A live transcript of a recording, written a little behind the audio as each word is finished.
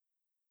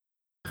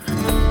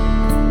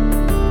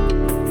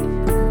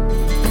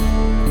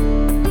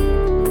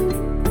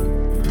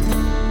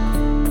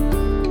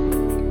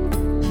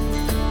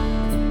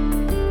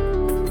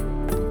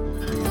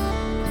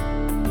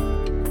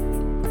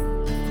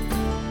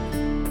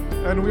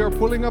And we are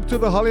pulling up to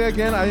the Haole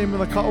again. I am in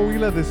the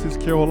Ka'uila. This is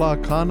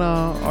Keola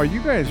Kana. Are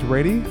you guys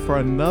ready for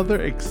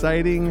another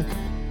exciting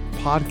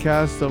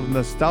podcast of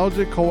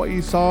nostalgic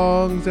Hawaii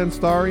songs and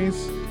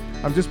stories?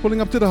 I'm just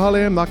pulling up to the Haole.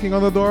 I'm knocking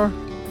on the door.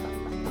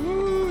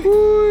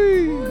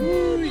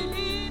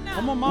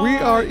 We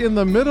are in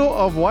the middle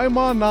of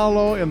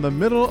Waimanalo, in the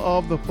middle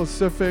of the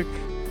Pacific,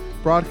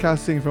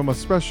 broadcasting from a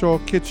special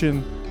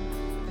kitchen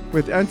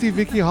with Auntie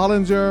Vicky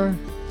Hollinger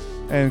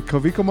and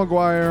Kavika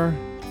Maguire.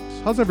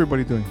 How's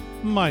everybody doing?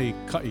 Mai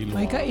ka'ilo.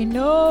 Mai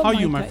ka'ino. How are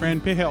you, my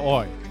friend? Pehe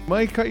oi.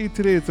 Mai ka'i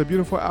today. It's a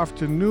beautiful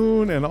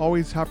afternoon and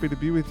always happy to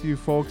be with you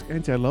folks.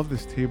 Auntie, I love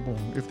this table.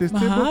 If this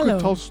table could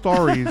tell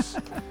stories,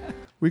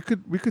 we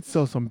could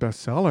sell some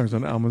bestsellers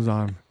on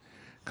Amazon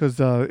because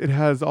it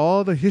has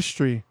all the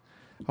history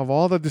of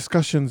all the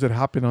discussions that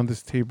happen on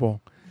this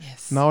table.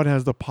 Yes. Now it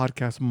has the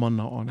podcast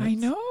mana on it. I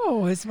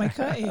know. It's my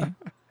ka'i.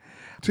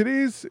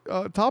 Today's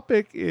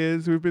topic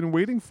is, we've been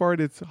waiting for it.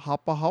 It's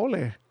Hapa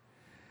Haole.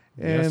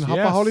 And Yes,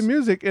 Hapa Haole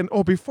music. And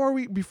before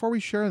we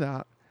share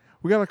that,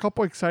 we got a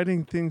couple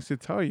exciting things to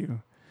tell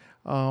you.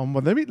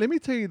 But let me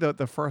tell you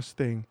the first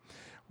thing.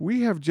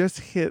 We have just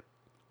hit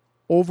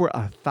over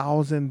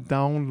 1,000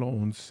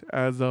 downloads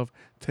as of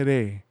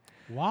today.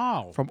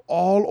 Wow. From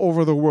all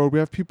over the world. We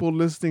have people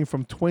listening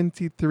from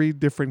 23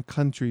 different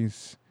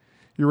countries.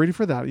 You ready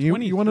for that? You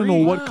want to know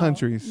what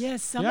countries?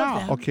 Yes, some Yeah.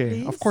 of them. Okay,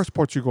 please. of course,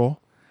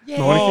 Portugal. Yay.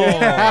 Oh,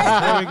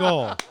 there we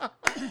go.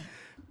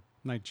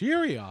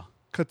 Nigeria.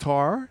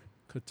 Qatar.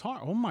 Qatar.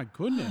 Oh, my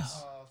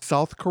goodness.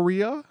 South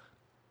Korea.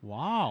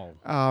 Wow.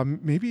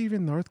 Maybe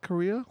even North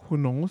Korea. Who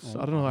knows?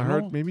 I don't know. I I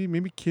heard know.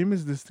 maybe Kim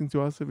is listening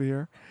to us over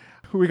here.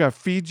 We got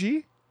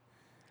Fiji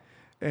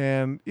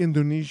and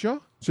Indonesia,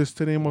 just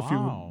to name a few.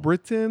 Wow.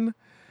 Britain.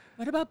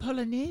 What about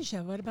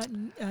Polynesia? What about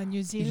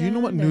New Zealand? You know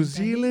what? New and-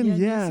 Zealand,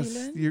 yeah, yes. New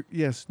Zealand?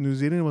 Yes, New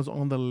Zealand was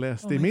on the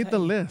list. Oh They my made the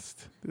God.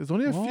 list. There's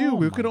only a Oh few.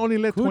 We my could only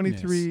let goodness.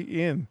 23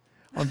 in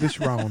on this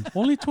round.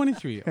 Only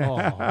 23. Oh,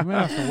 I'm going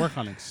to have to work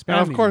on And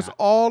expanding of course, that.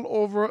 all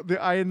over the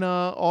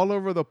Aina, all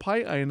over the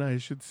Pai Aina, I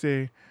should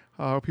say,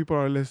 people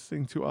are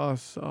listening to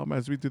us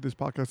as we do this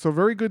podcast. So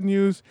very good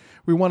news.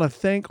 We want to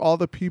thank all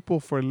the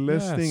people for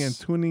listening and Yes.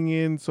 tuning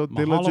in so Mahalo,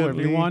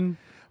 diligently. everyone.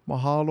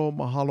 Mahalo,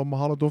 mahalo,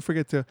 mahalo. Don't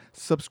forget to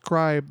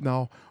subscribe.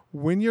 Now,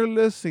 when you're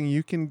listening,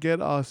 you can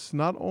get us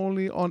not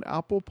only on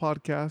Apple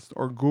Podcast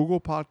or Google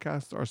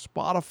Podcast or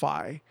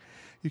Spotify.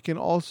 You can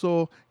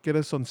also get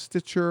us on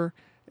Stitcher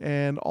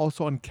and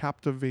also on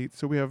Captivate.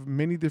 So we have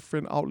many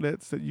different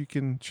outlets that you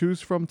can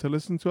choose from to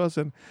listen to us.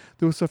 And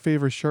do us a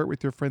favor, share it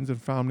with your friends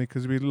and family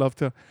because we love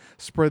to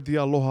spread the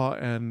aloha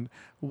and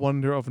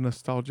wonder of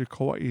nostalgic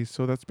Hawaii.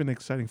 So that's been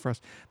exciting for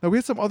us. Now, we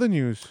have some other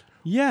news.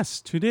 Yes,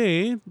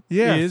 today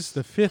Yes. is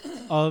the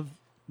 5th of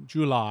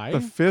July. The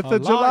 5th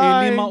of Kala'i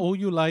July. lima o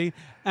Yulai.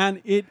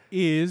 And it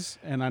is,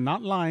 and I'm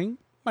not lying,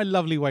 my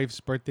lovely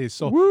wife's birthday.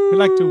 So Woo! we'd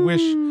like to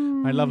wish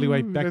my lovely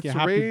wife Becky Let's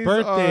happy raise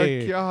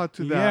birthday. our kiaha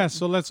to that. Yeah,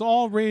 so let's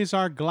all raise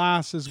our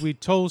glass as we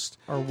toast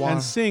Our wine.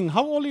 and sing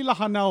Haole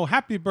Lahanau,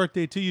 happy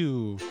birthday to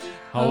you.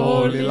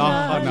 Haole Haole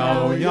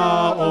Lahanau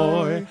ya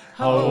oi,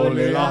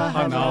 Haole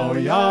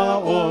Lahanau ya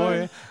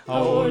oi,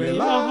 Haole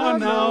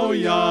Lahanau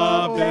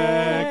ya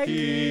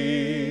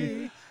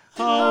Becky.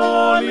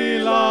 Haole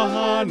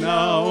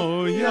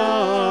Lahanau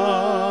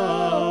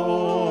ya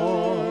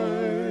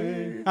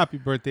oi. Happy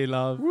birthday,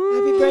 love.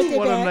 Happy birthday,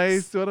 What a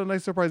Bex.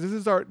 nice surprise.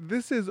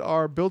 This is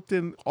our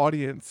built-in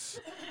audience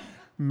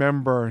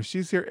member.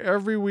 She's here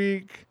every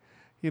week,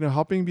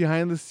 helping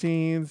behind the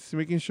scenes,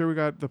 making sure we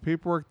got the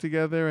paperwork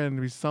together and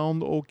we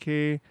sound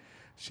okay.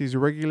 She's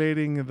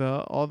regulating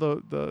all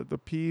the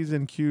P's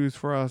and Q's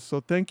for us.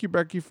 So thank you,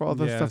 Becky, for all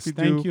the stuff you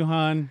do. Thank you,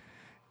 hon.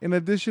 In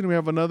addition, we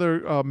have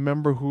another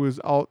member who is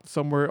out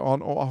somewhere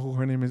on Oahu.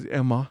 Her name is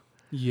Emma.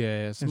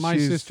 Yes, And my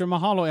she's- sister.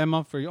 Mahalo,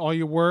 Emma, for all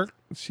your work.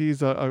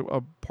 She's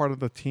a part of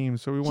the team,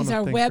 so we want She's to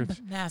our thank her.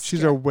 webmaster.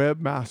 She's our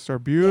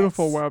webmaster,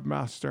 beautiful Yes.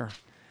 webmaster.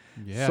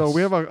 Yes. So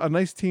we have a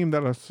nice team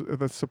that's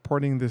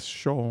supporting this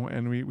show,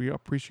 and we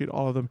appreciate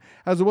all of them,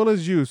 as well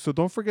as you. So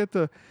don't forget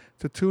to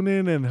tune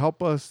in and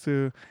help us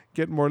to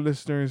get more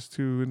listeners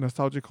to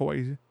nostalgic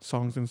Hawaii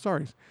songs and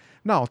stories.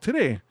 Now,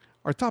 today,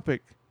 our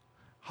topic,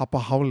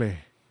 Hapa Haole,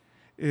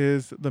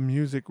 is the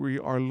music we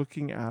are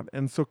looking at.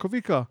 And so,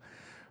 Kavika,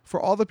 for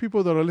all the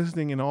people that are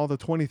listening in all the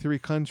 23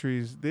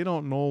 countries, they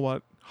don't know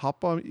what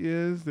Hapa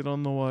is. They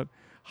don't know what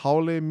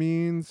Haole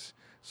means.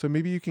 So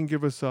maybe you can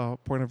give us a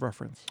point of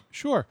reference.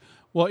 Sure.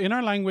 Well, in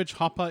our language,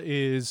 Hapa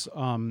is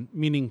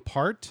meaning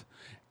part.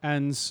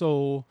 And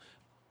so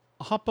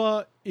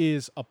Hapa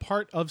is a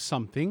part of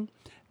something.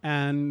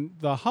 And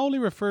the Haole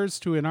refers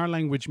to, in our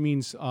language,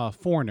 means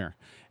foreigner.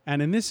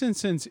 And in this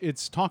instance,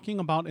 it's talking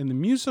about, in the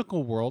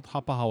musical world,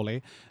 Hapa Haole,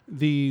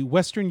 the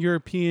Western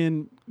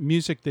European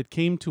music that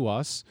came to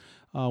us.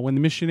 When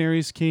the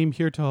missionaries came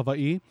here to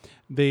Hawaii,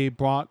 they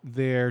brought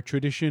their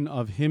tradition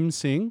of hymn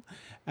sing.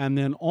 And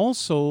then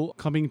also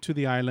coming to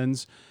the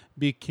islands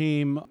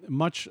became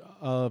much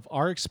of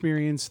our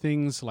experience,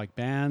 things like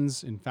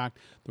bands. In fact,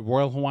 the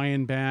Royal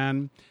Hawaiian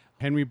Band,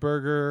 Henry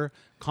Berger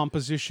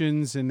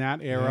compositions in that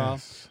era,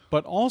 Yes.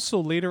 but also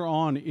later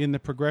on in the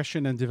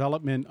progression and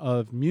development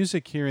of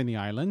music here in the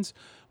islands,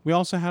 we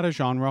also had a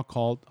genre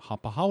called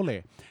Hapa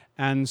Haole.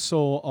 And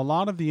so a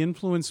lot of the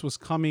influence was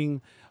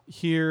coming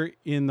here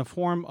in the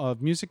form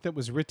of music that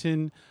was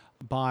written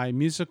by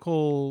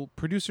musical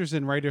producers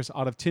and writers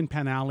out of Tin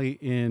Pan Alley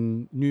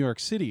in New York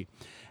City.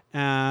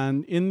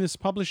 And in this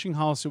publishing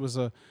house, it was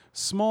a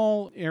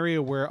small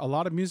area where a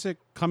lot of music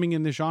coming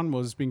in the genre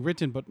was being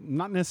written, but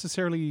not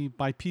necessarily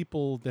by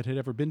people that had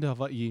ever been to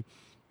Hawaii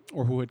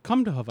or who had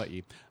come to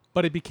Hawaii.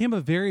 But it became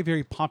a very,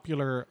 very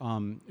popular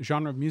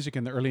genre of music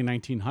in the early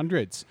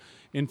 1900s.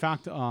 In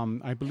fact,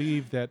 I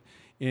believe that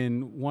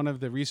in one of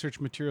the research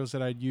materials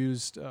that I'd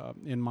used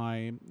in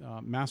my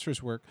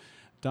master's work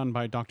done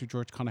by Dr.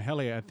 George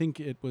Kanahele, I think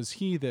it was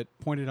he that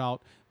pointed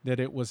out that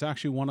it was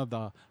actually one of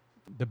the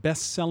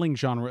best-selling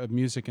genre of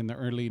music in the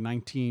early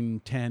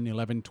 1910,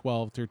 11,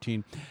 12,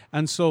 13.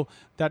 And so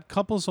that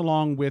couples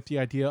along with the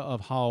idea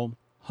of how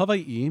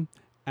Hawaii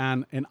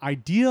and an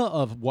idea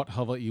of what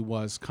Hawaii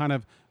was kind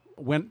of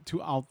went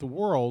throughout the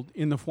world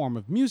in the form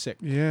of music.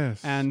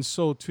 Yes. And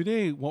so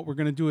today what we're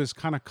going to do is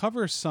kind of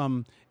cover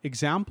some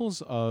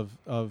examples of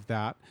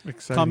that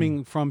Exciting.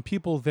 coming from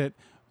people that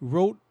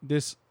wrote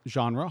this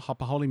genre,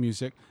 Hapa Haole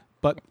music,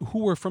 but who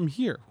were from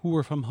here, who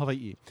were from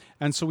Hawaii.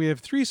 And so we have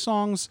 3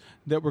 songs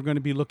that we're going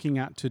to be looking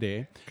at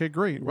today. Okay,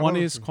 great. One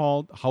is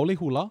called Haole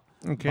Hula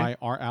Okay. by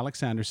R.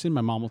 Alex Anderson.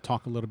 My mom will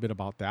talk a little bit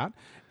about that.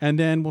 And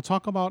then we'll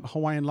talk about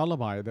Hawaiian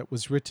Lullaby that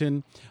was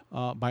written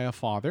by a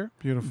father.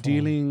 Beautiful.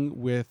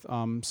 Dealing with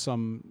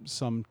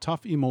some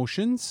tough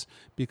emotions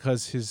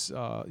because his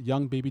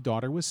young baby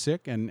daughter was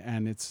sick.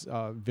 And it's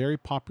a very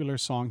popular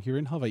song here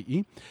in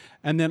Hawaii.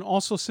 And then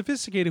also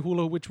Sophisticated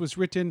Hula, which was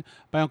written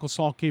by Uncle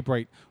Saul K.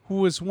 Bright, who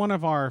was one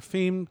of our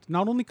famed,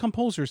 not only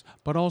composers,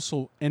 but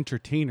also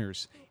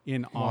entertainers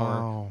in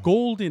our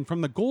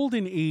from the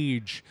golden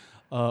age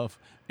of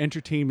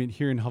entertainment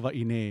here in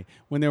Hawaii Nei.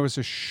 When there was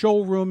a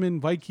showroom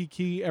in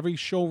Waikiki, every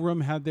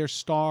showroom had their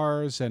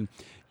stars, and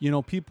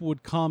people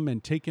would come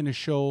and take in a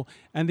show,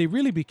 and they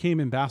really became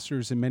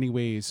ambassadors in many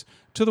ways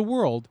to the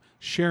world,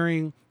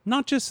 sharing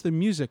not just the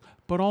music,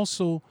 but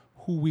also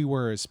who we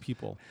were as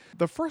people.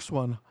 The first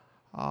one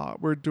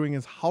we're doing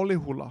is Haole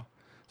Hula.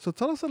 So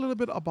tell us a little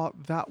bit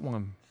about that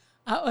one.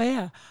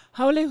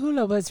 Haole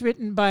Hula was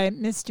written by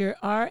Mr.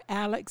 R.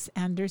 Alex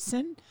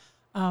Anderson.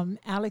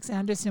 Alex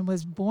Anderson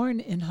was born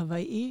in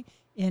Hawaii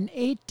in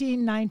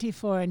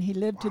 1894, and he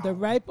lived to the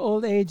ripe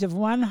old age of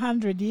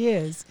 100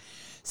 years.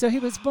 So he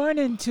was born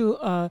into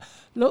a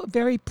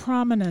very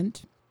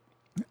prominent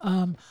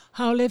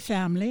Haole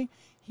family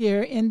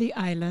here in the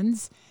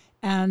islands.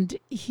 And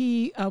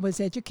he was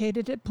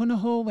educated at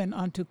Punahou, went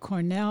on to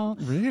Cornell,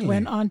 Really?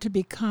 went on to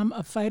become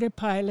a fighter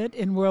pilot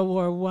in World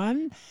War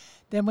I.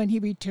 Then when he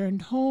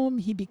returned home,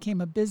 he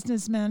became a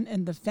businessman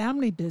in the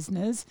family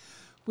business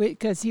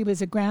because he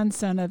was a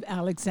grandson of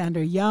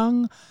Alexander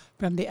Young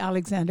from the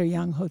Alexander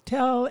Young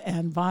Hotel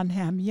and Von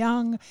Ham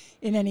Young.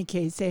 In any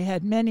case, they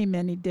had many,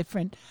 many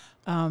different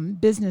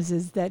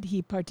businesses that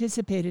he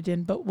participated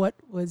in. But what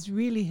was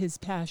really his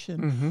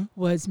passion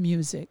was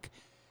music.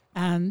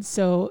 And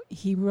so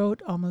he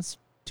wrote almost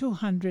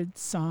 200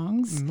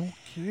 songs. No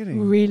kidding.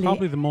 Really.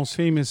 Probably the most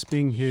famous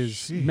being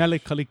his Mele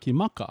Kaliki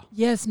Maka.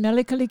 Yes,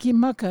 Mele Kaliki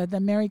Maka, the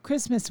Merry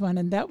Christmas one,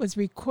 and that was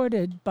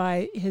recorded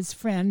by his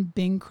friend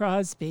Bing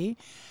Crosby.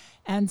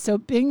 And so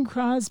Bing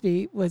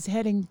Crosby was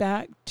heading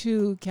back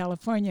to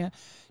California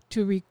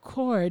to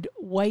record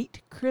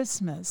White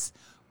Christmas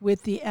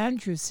with the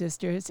Andrews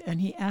Sisters, and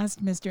he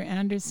asked Mr.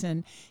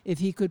 Anderson if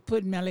he could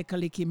put Mele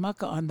Kaliki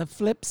Maka on the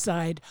flip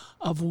side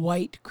of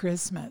White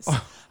Christmas.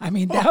 I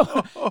mean,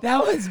 that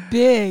was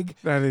big.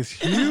 That is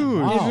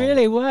huge. Wow. It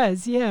really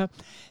was, yeah.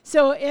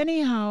 So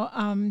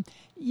anyhow,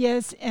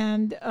 yes,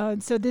 and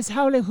so this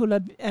Haole Hula,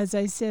 as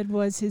I said,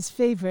 was his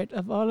favorite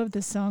of all of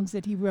the songs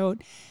that he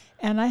wrote.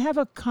 And I have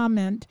a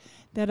comment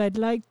that I'd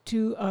like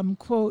to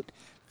quote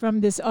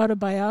from this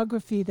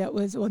autobiography that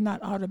was, well,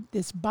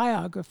 this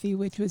biography,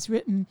 which was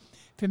written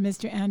for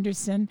Mr.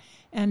 Anderson,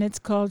 and it's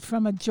called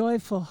From a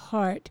Joyful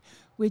Heart,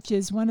 which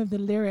is one of the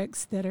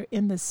lyrics that are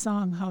in the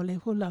song Haole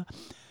Hula.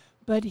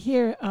 But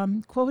here,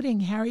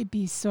 quoting Harry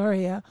B.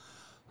 Soria,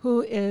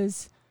 who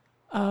is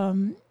a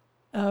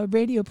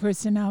radio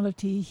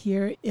personality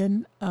here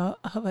in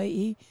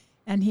Hawaii,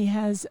 and he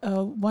has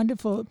a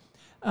wonderful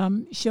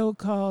show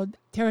called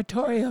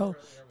Territorial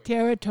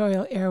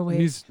Airwaves.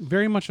 He's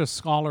very much a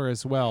scholar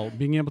as well,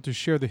 being able to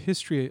share the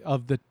history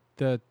of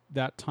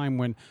that time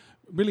when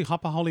really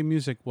Hapa Haole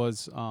music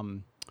was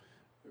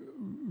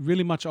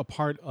really much a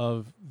part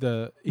of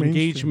the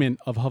engagement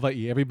of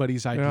Hawaii.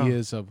 Everybody's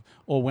ideas of,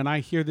 when I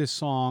hear this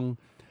song,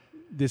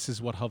 this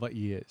is what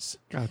Hawaii is.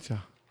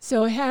 Gotcha.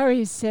 So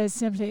Harry says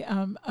simply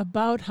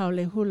about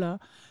Haole Hula,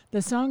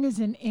 the song is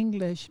in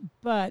English,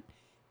 but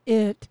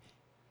it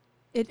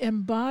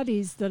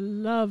embodies the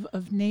love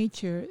of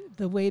nature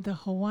the way the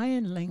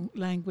Hawaiian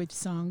language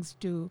songs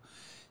do.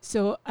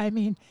 So, I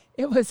mean,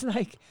 it was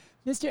like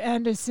Mr.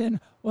 Anderson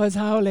was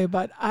Haole,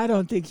 but I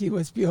don't think he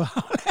was pure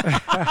Haole.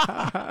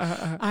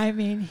 I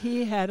mean,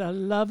 he had a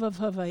love of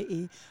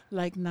Hawaii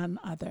like none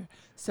other.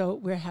 So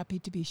we're happy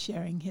to be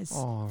sharing his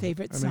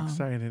favorite song.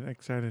 I'm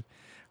excited.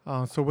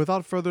 So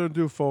without further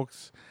ado,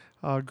 folks,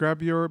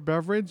 grab your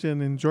beverage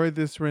and enjoy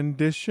this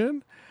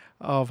rendition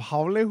of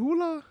Haole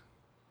Hula.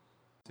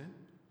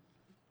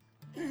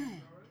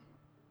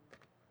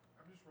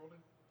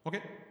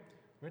 Okay,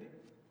 ready?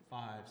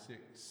 5, 6,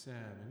 7,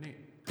 8.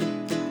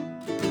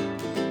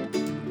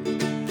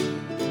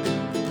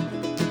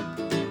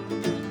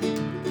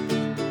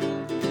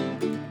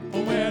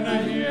 When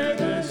I hear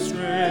the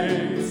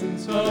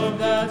strains of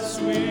that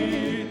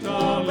sweet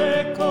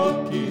ole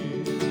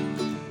koki,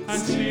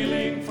 and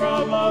stealing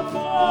from a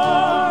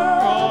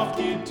far-off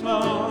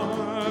guitar,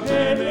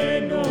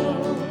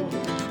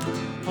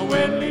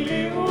 when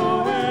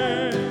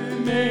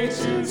Lili'ue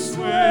makes you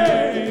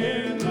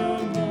sway in the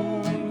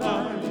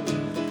moonlight,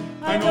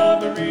 I know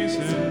the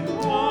reason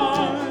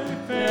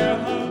why fair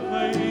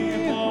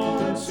Hawaii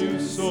haunts you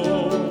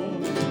so.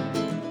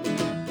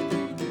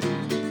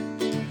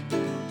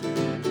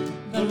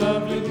 The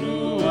lovely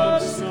blue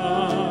of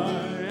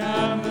sky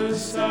and the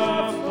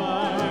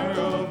sapphire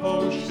of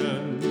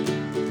ocean,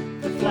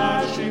 the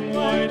flashing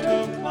white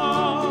of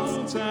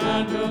clouds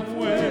and of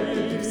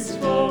waves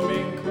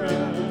foaming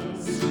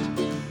crest,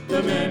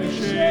 the many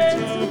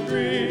shades of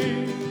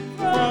green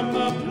from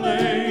the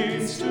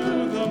plains to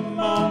the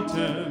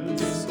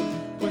mountains,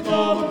 with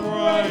all the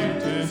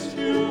brightest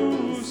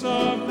hues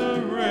of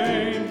the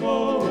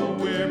rainbow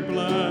we're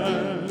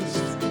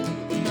blessed.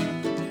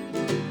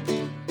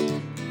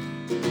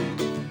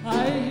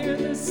 I hear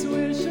the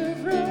swish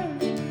of rain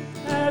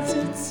as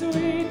it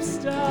sweeps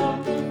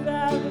down the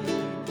valley.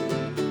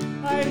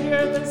 I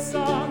hear the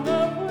song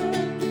of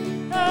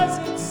wind as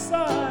it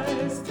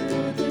sighs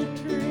through the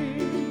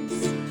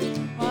trees.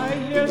 I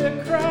hear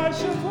the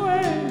crash of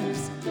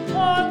waves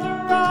on the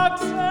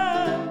rocks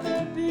and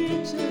the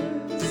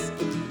beaches.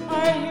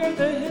 I hear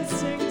the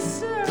hissing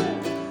surf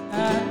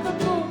and the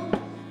boom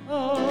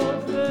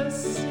of the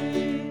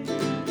sea.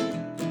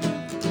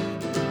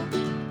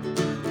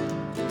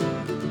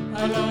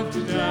 I love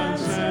to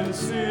dance and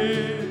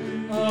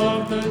sing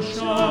of the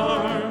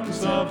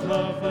charms of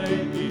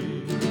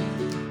Hawaii,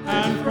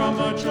 and from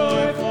a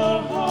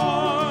joyful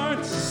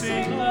heart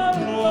sing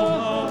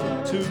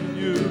aloha to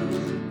you.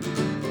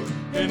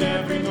 In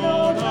every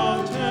note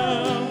I'll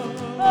tell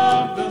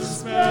of the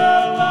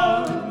spell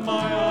of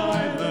my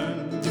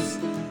islands,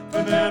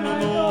 for then I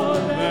know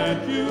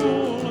that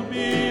you'll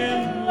be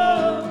in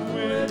love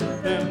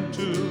with them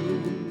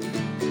too.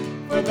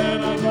 For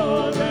then I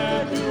know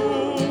that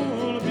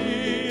you'll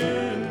be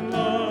in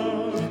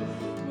love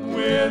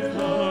with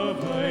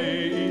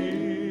Hawaii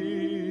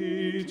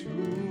too.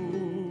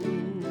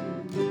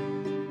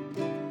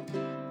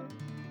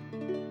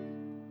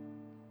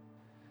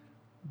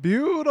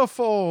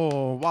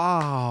 Beautiful.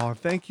 Wow.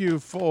 Thank you,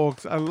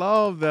 folks. I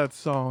love that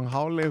song,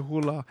 Haole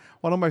Hula.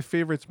 One of my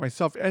favorites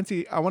myself.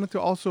 Auntie, I wanted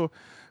to also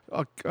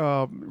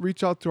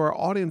reach out to our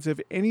audience. If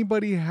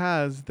anybody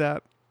has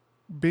that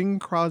Bing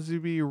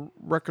Crosby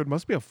record,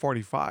 must be a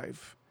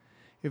 45.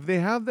 If they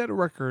have that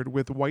record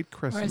with White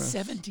Christmas. Or a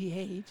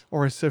 78.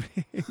 Or a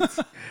 78.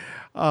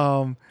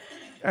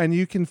 And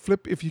you can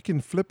flip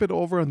it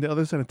over on the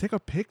other side and take a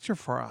picture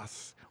for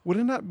us.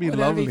 Wouldn't that be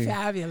lovely? That'd be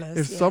fabulous.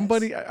 If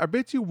somebody, I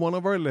bet you one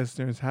of our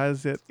listeners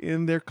has it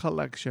in their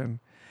collection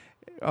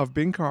of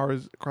Bing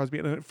Crosby.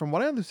 And from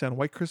what I understand,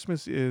 White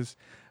Christmas is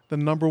the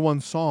number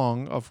one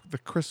song of the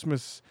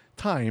Christmas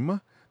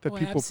time that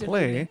people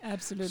play.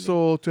 Absolutely.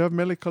 So to have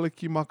Mele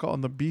Kalikimaka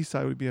on the B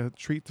side would be a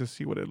treat to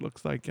see what it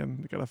looks like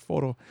and get a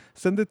photo.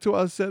 Send it to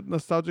us at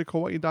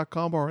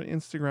nostalgichawaii.com or on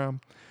Instagram.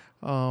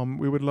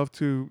 We would love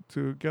to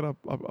get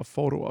a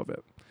photo of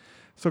it.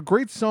 So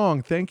great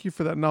song. Thank you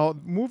for that. Now,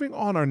 moving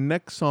on, our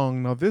next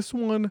song. Now, this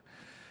one,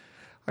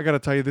 I got to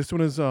tell you, this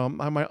one is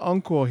my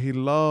uncle. He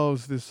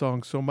loves this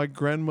song. So my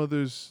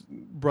grandmother's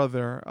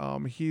brother,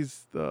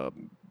 he's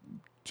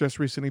just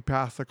recently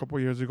passed a couple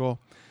years ago.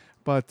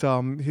 But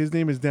his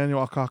name is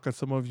Daniel Akaka.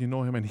 Some of you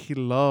know him, and he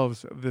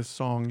loves this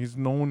song. He's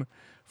known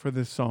for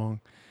this song.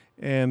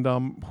 And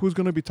who's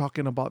going to be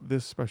talking about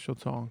this special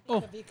song?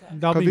 Oh,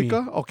 that'll be me.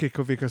 Kavika? Okay,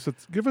 Kavika. So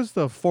give us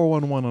the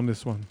 411 on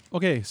this one.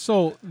 Okay,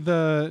 so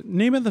the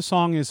name of the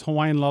song is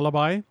Hawaiian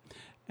Lullaby,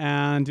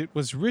 and it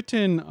was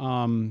written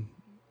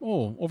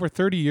over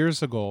 30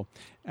 years ago.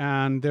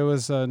 And there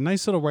was a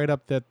nice little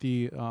write-up that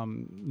the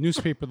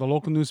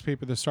local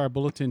newspaper, the Star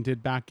Bulletin,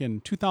 did back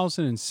in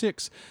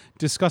 2006,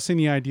 discussing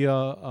the idea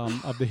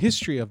of the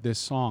history of this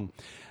song.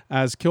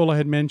 As Keola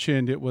had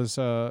mentioned, it was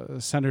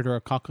Senator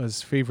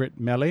Akaka's favorite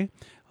mele.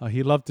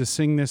 He loved to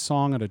sing this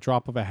song at a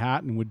drop of a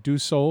hat and would do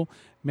so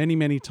many,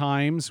 many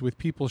times, with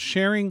people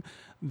sharing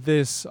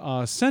this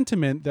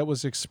sentiment that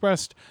was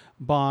expressed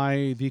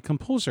by the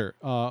composer,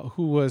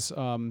 who was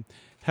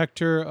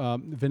Hector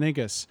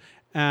Venegas.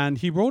 And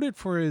he wrote it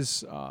for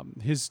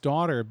his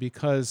daughter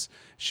because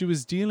she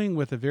was dealing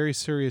with a very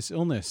serious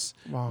illness.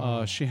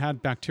 Wow. She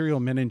had bacterial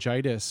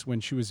meningitis when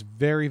she was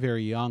very,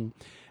 very young.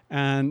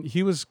 And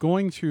he was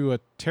going through a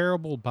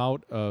terrible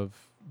bout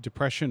of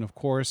depression, of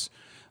course,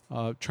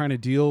 trying to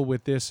deal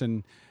with this.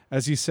 And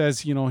as he says,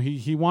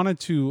 he wanted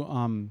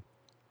to,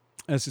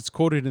 as it's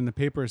quoted in the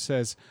paper, it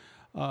says,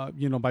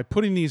 by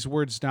putting these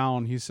words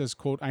down, he says,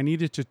 quote, I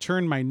needed to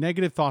turn my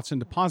negative thoughts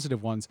into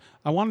positive ones.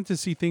 I wanted to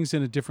see things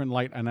in a different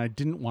light, and I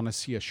didn't want to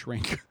see a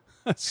shrink.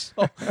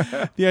 So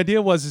the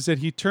idea is that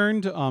he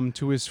turned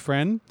to his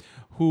friend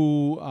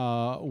who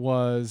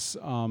was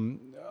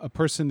a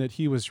person that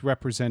he was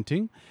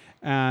representing.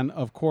 And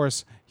of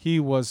course, he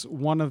was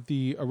one of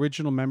the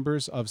original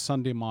members of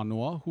Sunday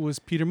Manoa, who was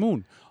Peter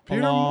Moon,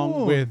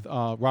 along with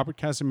Robert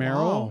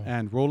Casimiro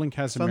and Roland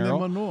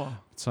Casimiro.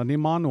 Sunday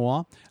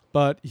Manoa.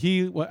 But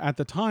he, at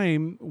the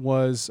time,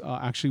 was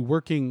actually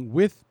working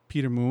with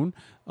Peter Moon,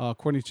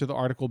 according to the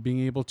article, being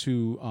able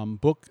to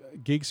book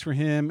gigs for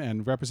him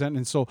and represent.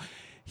 And so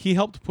he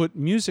helped put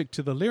music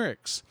to the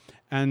lyrics.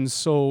 And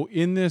so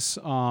in this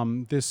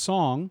this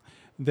song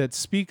that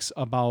speaks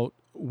about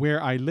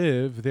where I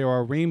live, there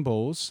are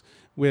rainbows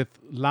with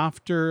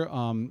laughter,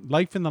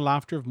 life in the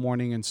laughter of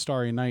morning and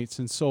starry nights.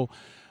 And so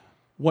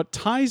what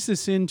ties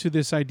this into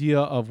this idea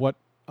of what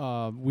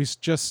we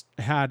just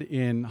had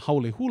in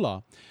Haole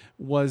Hula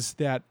was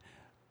that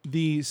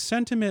the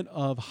sentiment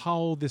of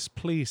how this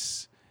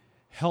place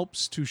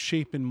helps to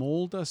shape and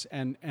mold us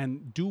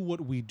and do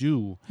what we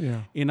do.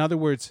 Yeah. In other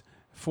words,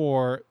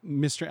 for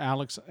Mr.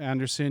 Alex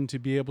Anderson to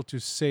be able to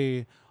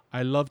say,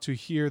 I love to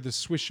hear the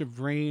swish of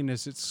rain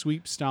as it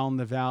sweeps down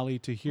the valley,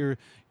 to hear,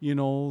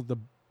 the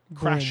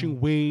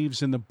crashing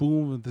waves and the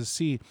boom of the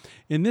sea.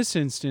 In this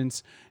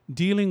instance,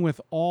 dealing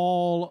with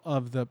all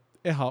of the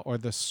eha, or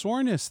the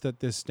soreness that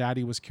this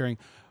daddy was carrying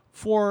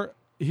for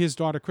his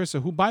daughter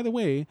Krista, who, by the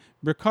way,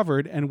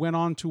 recovered and went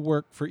on to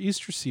work for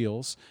Easter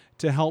Seals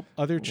to help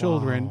other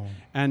children. Wow.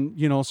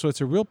 And, so it's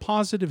a real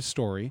positive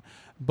story.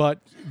 But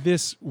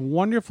this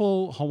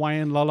wonderful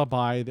Hawaiian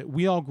lullaby that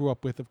we all grew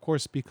up with, of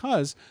course,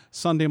 because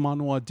Sunday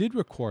Manoa did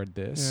record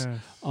this. Yes.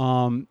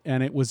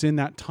 And it was in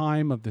that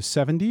time of the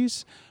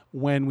 70s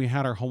when we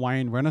had our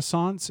Hawaiian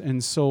Renaissance.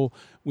 And so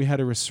we had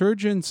a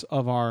resurgence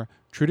of our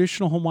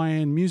traditional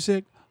Hawaiian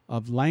music,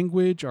 of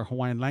language, our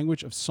Hawaiian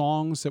language, of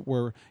songs that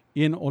were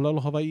in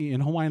Olelo Hawaii, in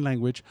Hawaiian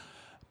language.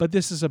 But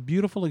this is a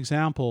beautiful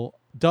example,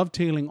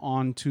 dovetailing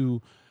on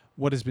to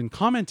what has been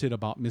commented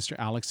about Mr.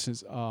 Alex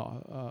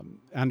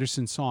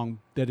Anderson's song,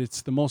 that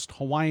it's the most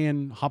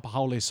Hawaiian Hapa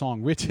Haole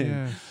song written.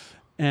 Yes.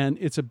 And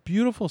it's a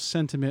beautiful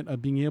sentiment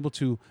of being able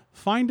to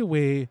find a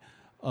way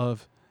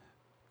of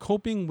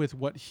coping with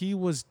what he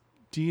was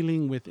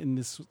dealing with in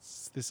this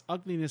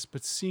ugliness,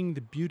 but seeing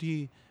the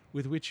beauty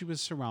with which he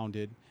was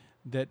surrounded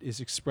that is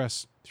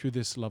expressed through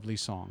this lovely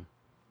song.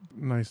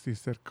 Nicely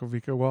said,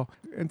 Kovika. Well,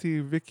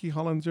 Auntie Vicky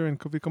Hollinger and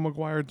Kovika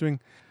McGuire are doing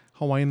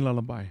Hawaiian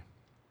Lullaby.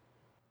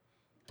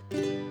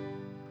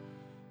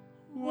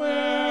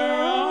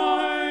 Where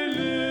I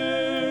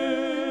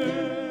live,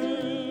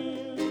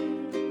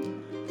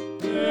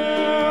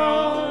 there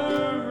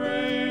are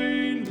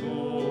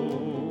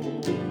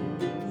rainbows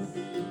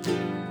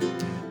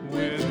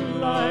with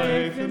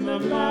life in the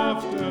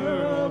laughter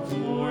of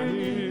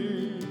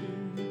morning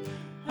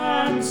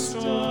and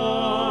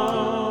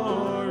starry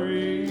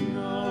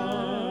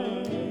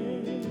nights.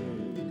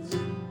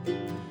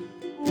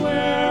 Where I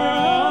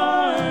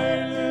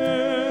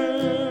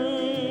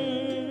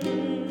live,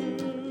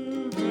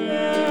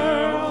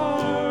 there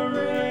are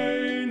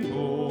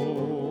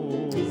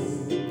rainbows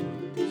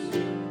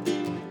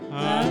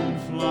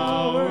and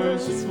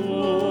flowers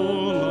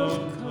full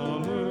of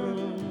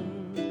color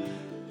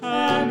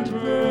and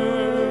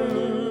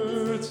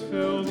birds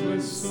filled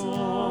with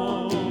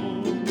song.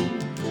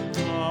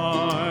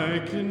 I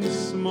can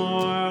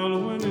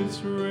smile when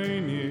it's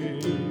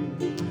raining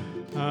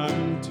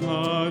and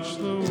touch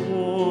the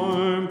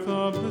warmth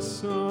of the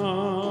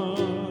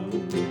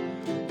sun.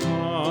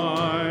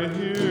 I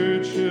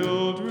hear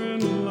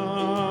children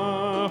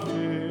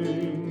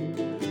laughing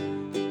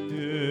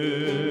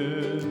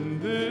in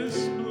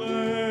this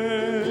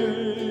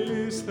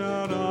place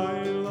that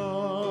I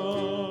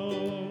love.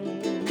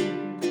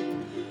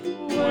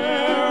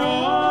 Where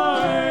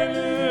I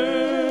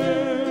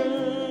live,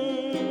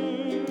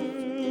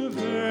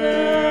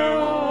 there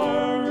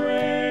are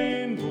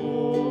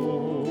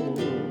rainbows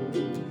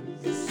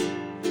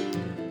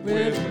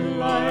with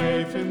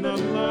life in the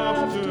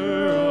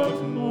laughter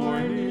of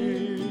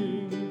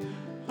morning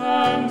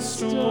and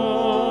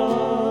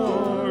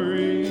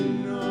starry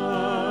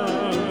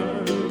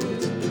nights.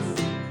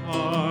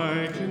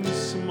 I can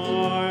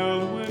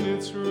smile when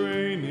it's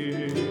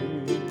raining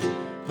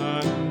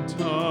and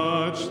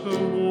touch the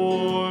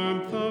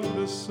warmth of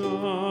the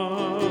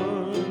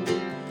sun.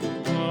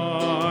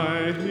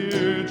 I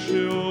hear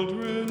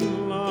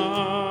children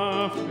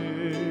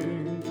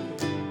laughing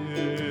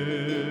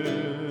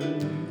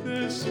in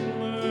this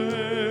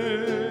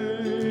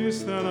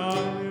place that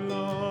I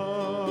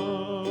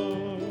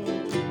love.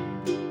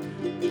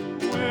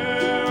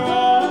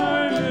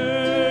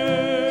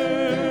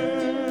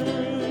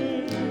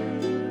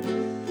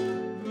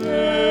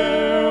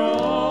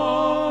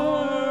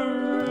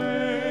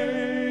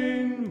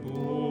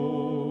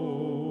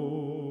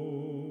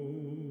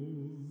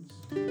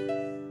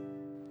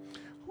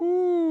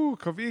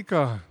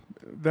 Vika,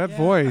 that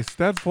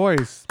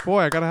voice.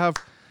 Boy, I gotta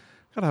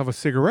have a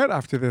cigarette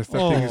after this. That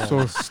thing is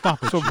so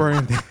stop it. so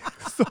brandy,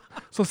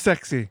 so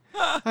sexy.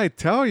 I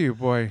tell you,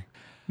 boy.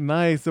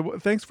 Nice.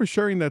 Thanks for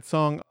sharing that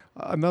song.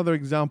 Another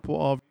example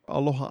of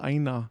Aloha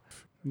Aina.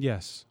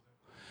 Yes.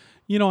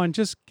 And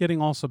just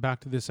getting also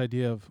back to this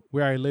idea of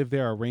where I live,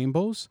 there are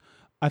rainbows.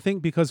 I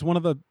think because one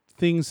of the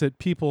things that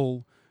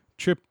people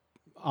trip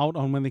out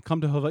on when they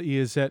come to Hawaii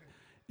is that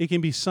it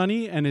can be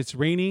sunny and it's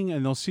raining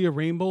and they'll see a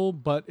rainbow,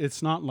 but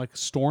it's not like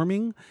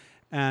storming.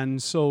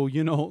 And so,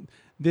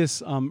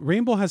 this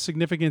rainbow has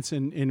significance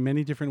in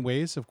many different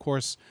ways. Of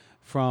course,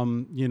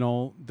 from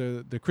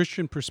the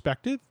Christian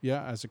perspective,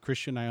 as a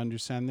Christian, I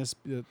understand this,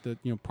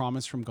 the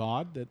promise from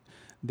God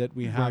that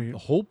we have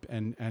hope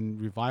and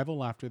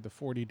revival after the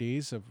 40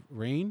 days of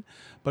rain.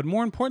 But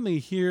more importantly,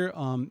 here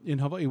in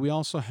Hawaii, we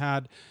also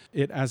had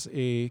it as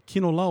a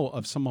kinolau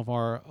of some of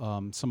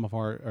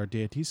our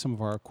deities, some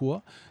of our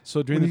akua.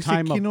 So during the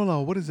time of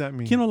kinolau, what does that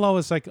mean? Kinolau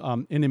is like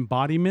an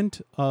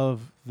embodiment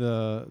of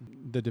the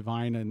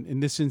divine, and in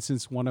this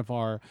instance, one of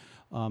our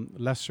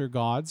lesser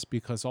gods,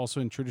 because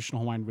also in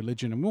traditional Hawaiian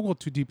religion, and we won't go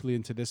too deeply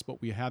into this,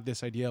 but we have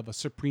this idea of a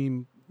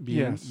supreme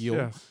being,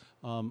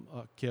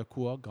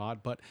 Keakua, God,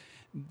 but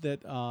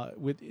that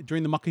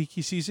during the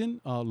makahiki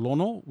season,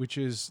 Lono, which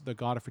is the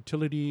god of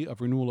fertility, of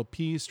renewal of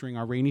peace during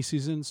our rainy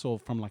season, so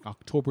from like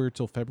October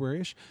till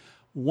February-ish,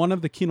 one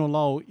of the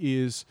kinolau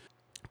is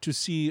to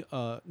see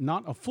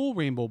not a full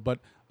rainbow, but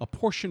a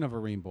portion of a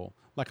rainbow,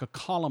 like a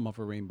column of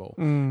a rainbow.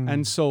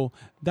 And so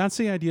that's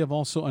the idea of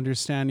also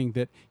understanding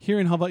that here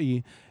in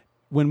Hawaii,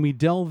 when we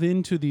delve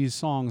into these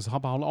songs,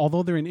 Hapa Haole,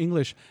 although they're in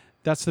English,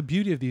 that's the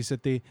beauty of these,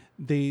 that they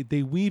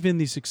weave in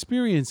these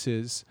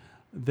experiences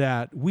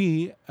that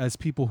we, as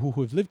people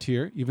who have lived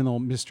here, even though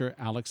Mr.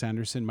 Alex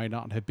Anderson might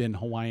not have been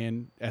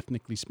Hawaiian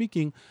ethnically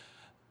speaking,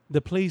 the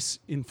place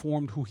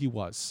informed who he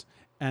was.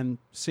 And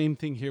same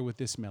thing here with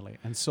this mele.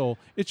 And so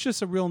it's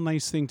just a real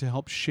nice thing to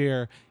help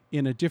share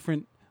in a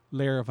different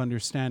layer of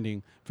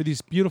understanding for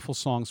these beautiful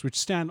songs, which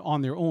stand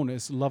on their own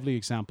as lovely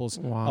examples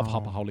of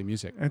Hapa Haole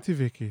music. Auntie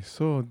Vicky,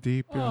 so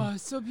deep.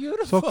 So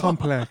beautiful. So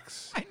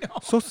complex. I know.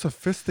 So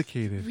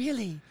sophisticated.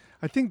 Really?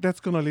 I think that's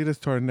going to lead us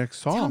to our next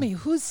song. Tell me,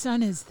 whose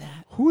son is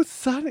that? Whose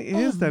son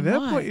is that? That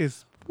my. boy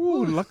is,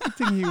 lucky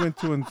thing he went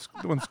to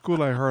one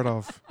school I heard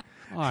of.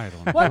 I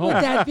don't know. What would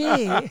that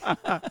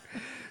be?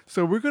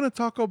 So we're going to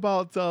talk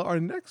about our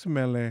next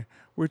mele,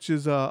 which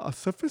is a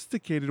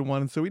sophisticated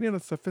one. So we need a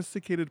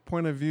sophisticated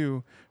point of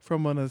view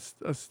from an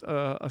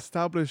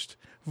established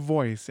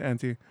voice.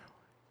 Auntie,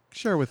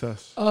 share with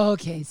us.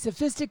 Okay,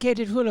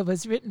 Sophisticated Hula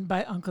was written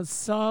by Uncle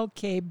Saul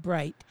K.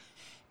 Bright.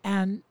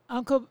 And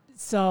Uncle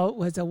Saul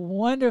was a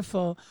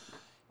wonderful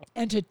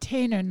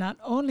entertainer, not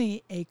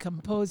only a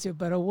composer,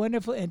 but a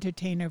wonderful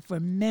entertainer for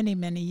many,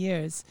 many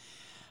years.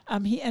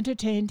 He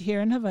entertained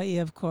here in Hawaii,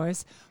 of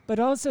course, but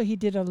also he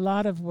did a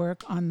lot of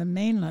work on the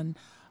mainland,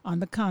 on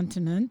the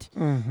continent.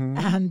 Mm-hmm.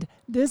 And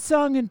this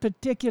song in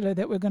particular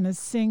that we're going to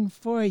sing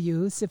for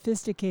you,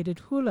 Sophisticated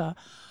Hula,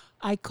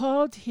 I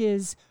called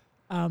his,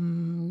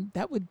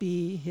 that would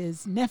be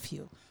his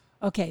nephew.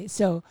 Okay,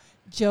 so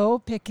Joe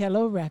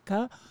Pekelo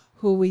Reka,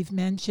 who we've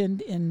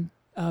mentioned in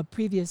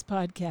previous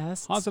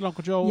podcasts. How's it,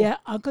 Uncle Joe? Yeah,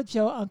 Uncle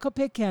Joe, Uncle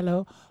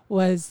Pekelo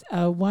was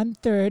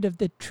 1/3 of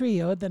the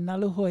trio, the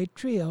Naluhoi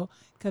trio,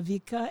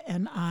 Kavika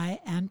and I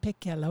and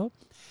Pekelo.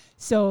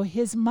 So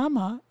his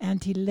mama,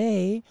 Auntie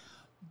Lay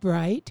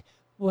Bright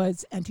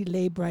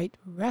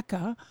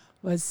Reka,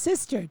 was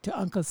sister to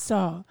Uncle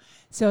Saul.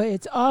 So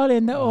it's all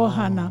in the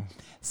ohana.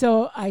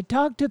 So I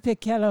talked to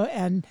Pekelo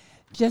and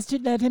just to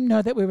let him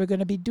know that we were going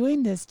to be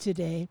doing this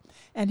today.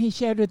 And he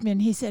shared with me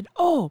and he said,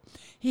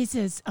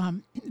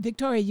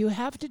 Victoria, you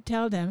have to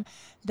tell them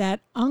that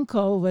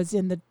Uncle was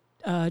in the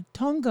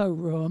Tonga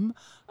room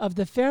of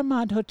the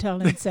Fairmont Hotel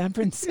in San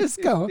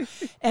Francisco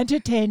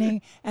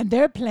entertaining, and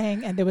they're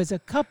playing, and there was a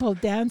couple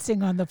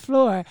dancing on the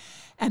floor,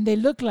 and they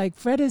looked like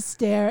Fred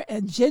Astaire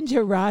and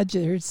Ginger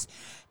Rogers.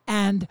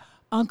 And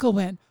Uncle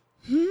went,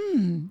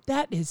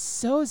 that is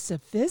so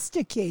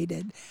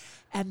sophisticated.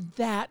 And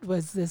that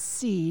was the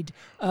seed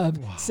of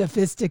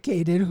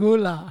Sophisticated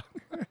Hula.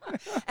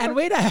 And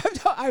wait,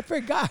 I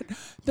forgot.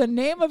 The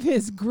name of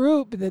his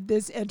group that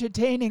this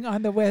entertaining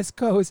on the West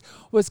Coast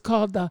was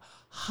called the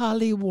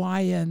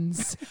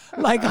Hollywayans,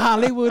 like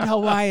Hollywood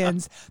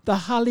Hawaiians, the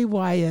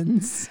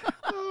Hollywayans.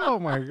 Oh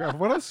my God,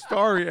 what a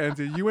story,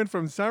 Auntie. You went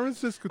from San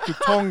Francisco to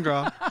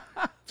Tonga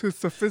to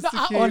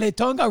sophisticated. The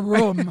Tonga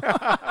room.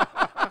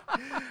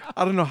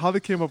 I don't know how they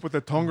came up with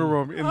the Tonga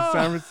room in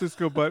San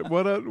Francisco, but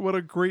what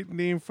a great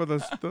name for the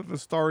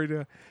story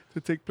to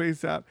take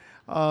place at.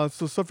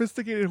 So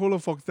Sophisticated Hula,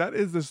 folks, that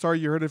is the story.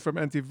 You heard it from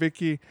Auntie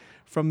Vicky,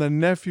 from the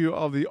nephew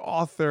of the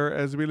author,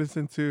 as we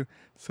listen to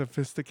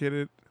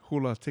Sophisticated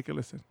Hula. Take a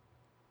listen.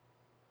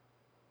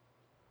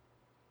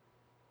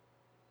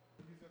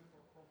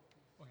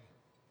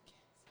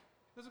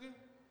 That's okay.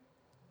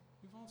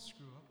 We all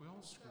screw up.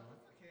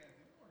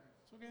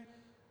 It's okay.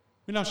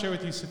 We now share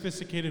with you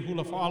Sophisticated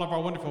Hula for all of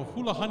our wonderful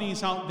hula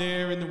honeys out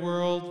there in the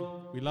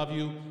world. We love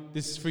you.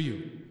 This is for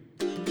you.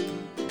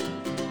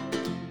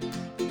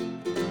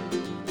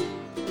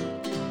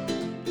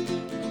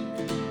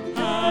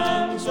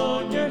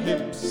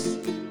 dips.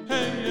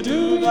 Hey, you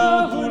do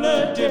the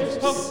hula dips.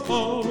 Ho,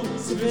 ho,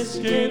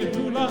 sophisticated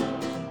hula.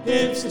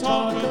 It's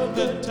talk of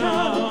the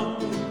town.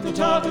 The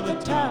talk of the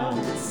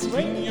town.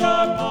 Swing your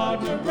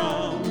partner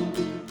round,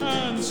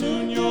 and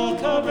soon you'll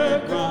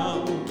cover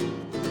ground.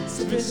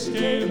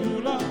 Sophisticated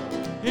hula.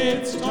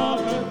 It's talk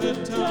of the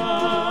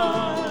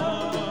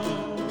town.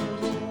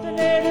 The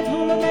native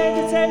hula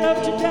maidens, they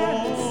love to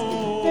dance.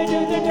 They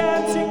do their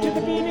dancing to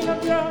the beating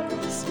of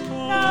drums.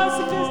 Now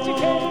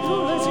sophisticated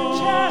hula's your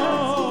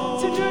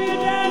chance. So do your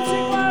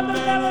dancing while the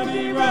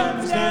melody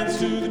runs. Dance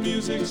to the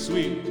music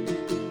sweet.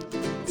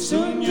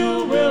 Soon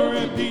you will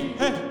repeat.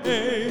 Hey,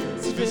 hey,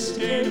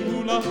 sophisticated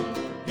hula.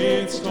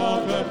 It's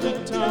talk of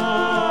the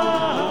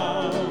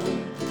town.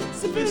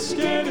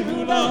 Sophisticated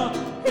hula.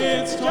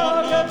 It's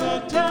talk of the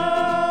town.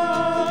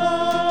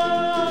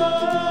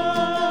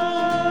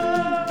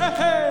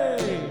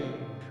 Hey!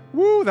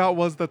 Woo, that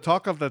was the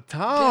talk of the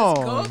town.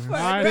 Just go for it,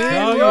 I right?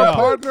 tell Your ya.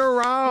 partner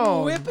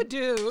round.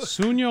 Whip-a-doo.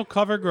 Soon you'll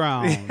cover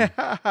ground.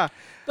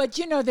 But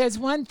you know, there's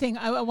one thing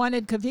I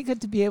wanted Kavika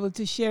to be able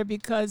to share,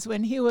 because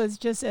when he was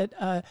just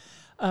a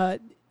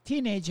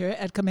teenager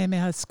at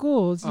Kamehameha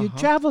schools, you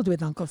traveled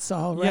with Uncle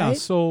Saul, right? Yeah,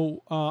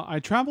 so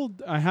I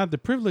had the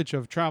privilege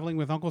of traveling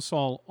with Uncle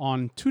Saul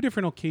on 2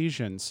 different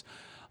occasions.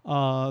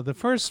 The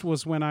first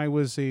was when I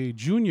was a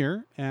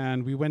junior,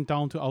 and we went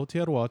down to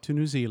Aotearoa, to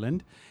New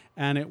Zealand,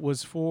 and it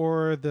was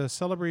for the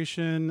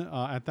celebration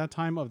at that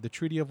time of the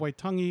Treaty of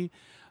Waitangi,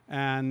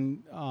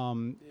 and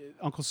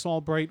Uncle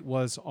Saul Bright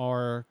was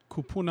our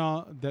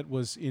kupuna that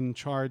was in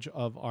charge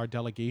of our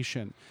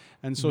delegation.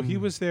 And so he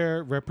was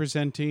there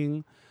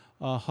representing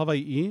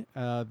Hawaii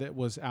that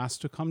was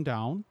asked to come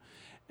down.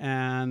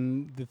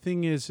 And the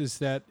thing is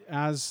that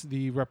as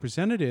the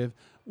representative,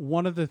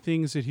 one of the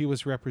things that he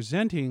was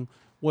representing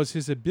was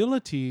his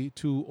ability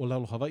to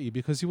olelo Hawaii,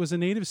 because he was a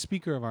native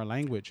speaker of our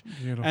language.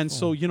 Beautiful. And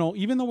so, you know,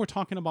 even though we're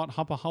talking about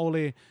Hapa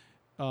Haole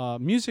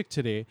music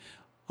today,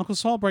 Uncle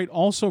Saul Bright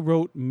also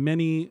wrote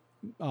many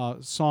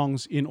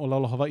songs in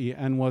Olelo Hawaii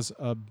and was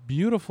a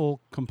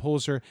beautiful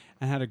composer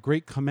and had a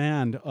great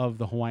command of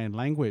the Hawaiian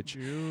language.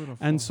 Beautiful.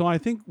 And so I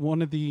think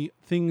one of the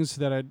things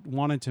that I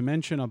wanted to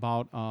mention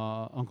about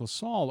Uncle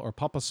Saul, or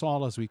Papa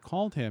Saul as we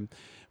called him,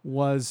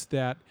 was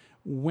that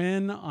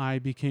when I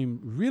became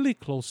really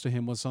close to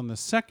him was on the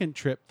second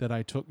trip that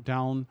I took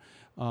down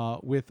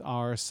with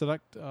our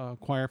select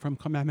choir from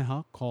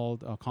Kamehameha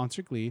called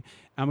Concert Glee,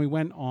 and we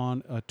went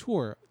on a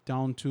tour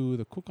down to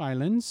the Cook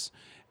Islands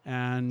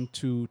and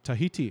to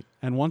Tahiti.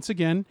 And once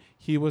again,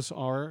 he was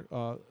our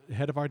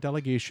head of our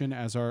delegation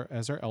as our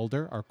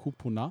elder, our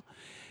kupuna.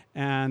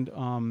 And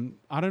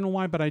I don't know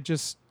why, but I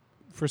just,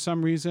 for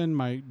some reason,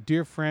 my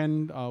dear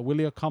friend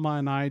Willie Akama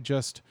and I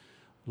just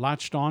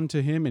latched on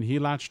to him, and he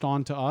latched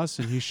on to us,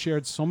 and he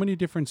shared so many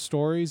different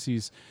stories,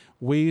 these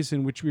ways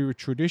in which we were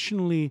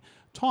traditionally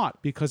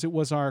taught, because it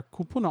was our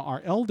kupuna,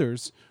 our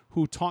elders,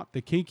 who taught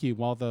the keiki,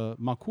 while the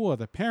makua,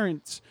 the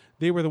parents,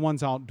 they were the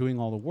ones out doing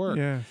all the work.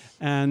 Yes.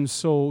 And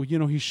so, you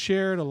know, he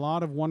shared a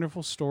lot of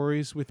wonderful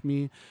stories with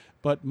me.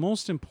 But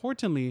most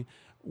importantly,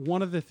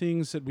 one of the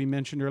things that we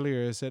mentioned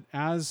earlier is that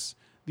as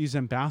these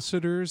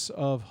ambassadors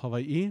of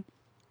Hawaii,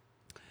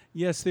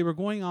 yes, they were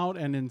going out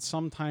and then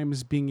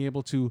sometimes being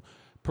able to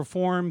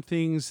perform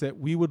things that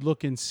we would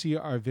look and see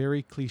are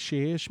very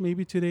cliche-ish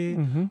maybe today,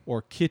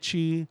 or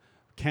kitschy,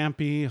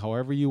 campy,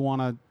 however you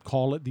want to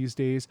call it these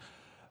days.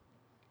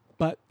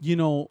 But, you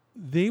know,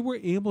 they were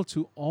able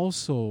to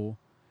also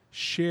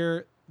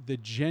share the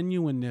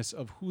genuineness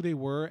of who they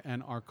were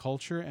and our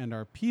culture and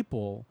our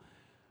people,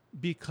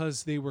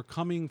 because they were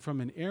coming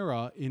from an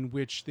era in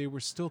which they were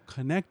still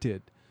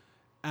connected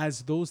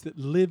as those that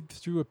lived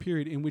through a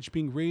period in which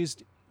being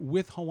raised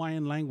with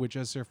Hawaiian language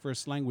as their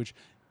first language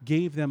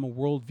gave them a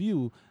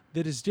worldview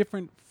that is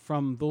different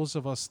from those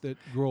of us that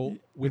grow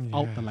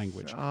without the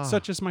language,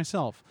 such as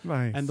myself,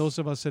 Nice. and those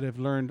of us that have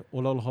learned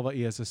Olelo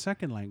Hawaii as a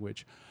second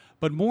language.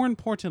 But more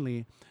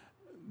importantly,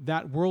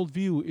 that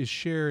worldview is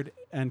shared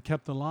and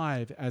kept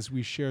alive as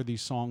we share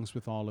these songs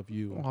with all of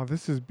you. Wow,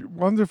 this is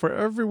wonderful.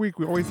 Every week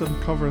we always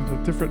uncover the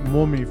different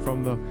momi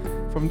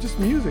from just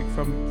music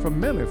from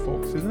mele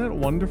folks. Isn't it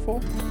wonderful?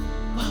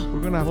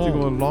 We're gonna have to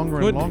go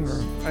longer and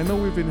longer. I know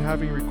we've been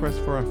having requests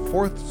for a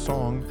fourth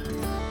song,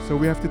 so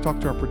we have to talk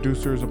to our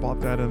producers about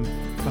that and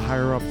the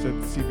higher ups at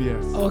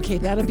CBS. Okay,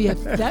 that will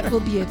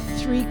be a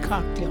 3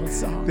 cocktail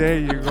song. There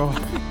you go.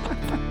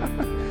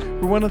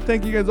 We want to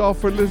thank you guys all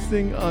for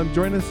listening.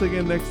 Join us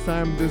again next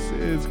time. This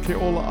is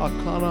Keola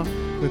Akana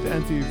with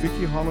Auntie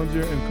Vicky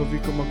Hollinger and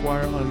Kavika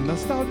McGuire on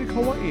Nostalgic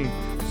Hawaii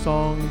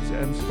Songs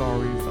and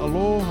Stories.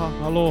 Aloha.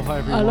 Aloha,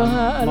 everyone.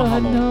 Aloha, aloha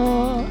Mahalo.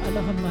 no,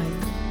 aloha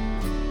mai.